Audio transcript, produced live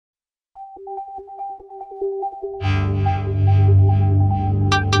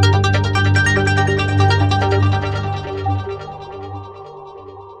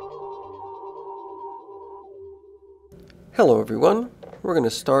Hello everyone. We're going to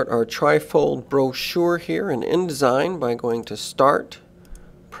start our Trifold brochure here in InDesign by going to Start,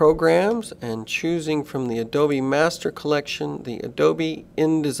 Programs, and choosing from the Adobe Master Collection the Adobe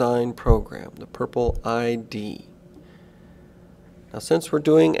InDesign program, the purple ID. Now since we're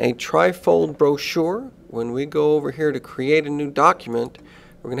doing a Trifold brochure, when we go over here to create a new document,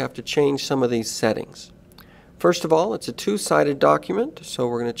 we're going to have to change some of these settings. First of all, it's a two-sided document, so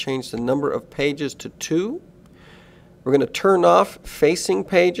we're going to change the number of pages to 2. We're going to turn off facing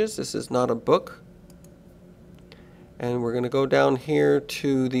pages. This is not a book. And we're going to go down here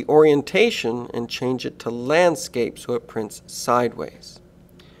to the orientation and change it to landscape so it prints sideways.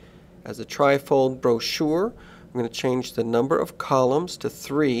 As a Trifold brochure, we're going to change the number of columns to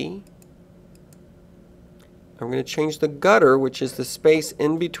 3. I'm going to change the gutter, which is the space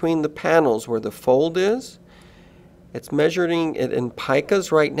in between the panels where the fold is. It's measuring it in picas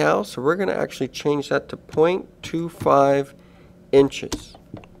right now, so we're going to actually change that to 0.25 inches.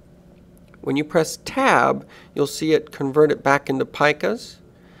 When you press Tab, you'll see it convert it back into picas.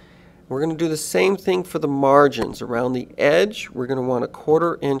 We're going to do the same thing for the margins. Around the edge, we're going to want a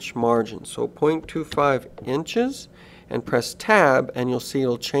 1/4 inch margin. So 0.25 inches, and press Tab, and you'll see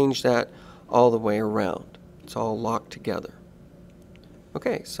it'll change that all the way around. It's all locked together.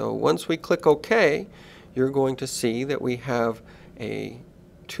 Okay, so once we click OK, you're going to see that we have a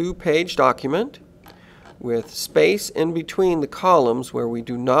 2-page document with space in between the columns where we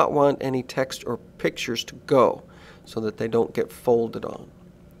do not want any text or pictures to go so that they don't get folded on.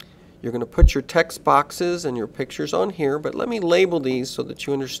 You're going to put your text boxes and your pictures on here, but let me label these so that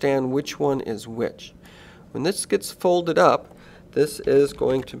you understand which one is which. When this gets folded up, this is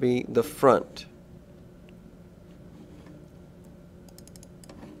going to be the front.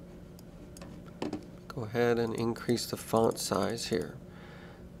 Go ahead and increase the font size here.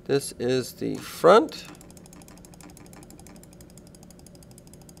 This is the front.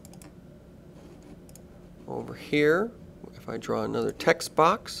 Over here, if I draw another text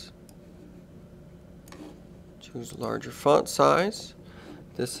box, choose a larger font size.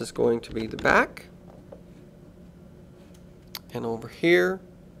 This is going to be the back. And over here,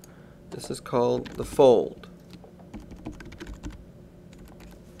 this is called the fold.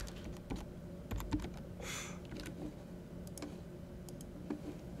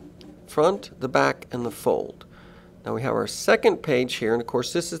 Front, the back, and the fold. Now we have our second page here, and of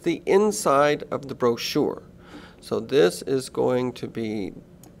course this is the inside of the brochure. So this is going to be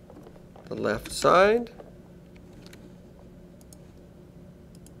the left side.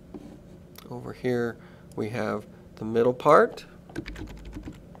 Over here we have the middle part.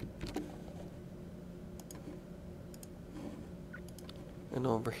 And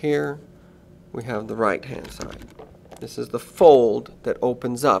over here we have the right-hand side. This is the fold that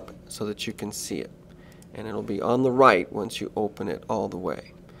opens up so that you can see it. And it'll be on the right once you open it all the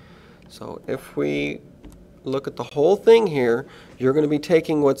way. So if we look at the whole thing here, you're going to be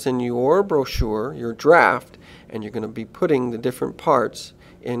taking what's in your brochure, your draft, and you're going to be putting the different parts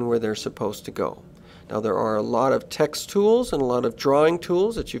in where they're supposed to go. Now there are a lot of text tools and a lot of drawing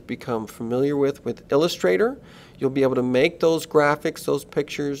tools that you've become familiar with Illustrator. You'll be able to make those graphics, those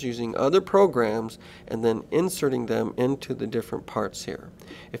pictures using other programs and then inserting them into the different parts here.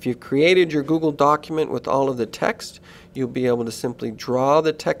 If you've created your Google document with all of the text, you'll be able to simply draw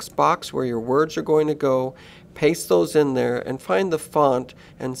the text box where your words are going to go, paste those in there, and find the font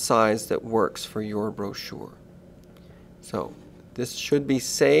and size that works for your brochure. So this should be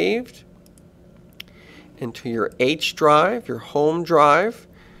saved into your H drive, your home drive.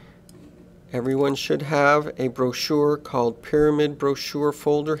 Everyone should have a brochure called Pyramid Brochure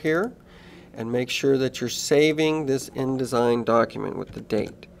folder here, and make sure that you're saving this InDesign document with the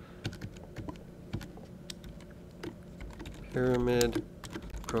date. Pyramid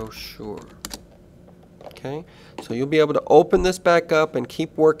Brochure. Okay, so you'll be able to open this back up and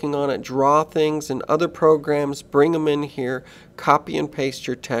keep working on it, draw things in other programs, bring them in here, copy and paste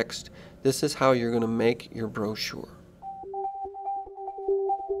your text. This is how you're going to make your brochure.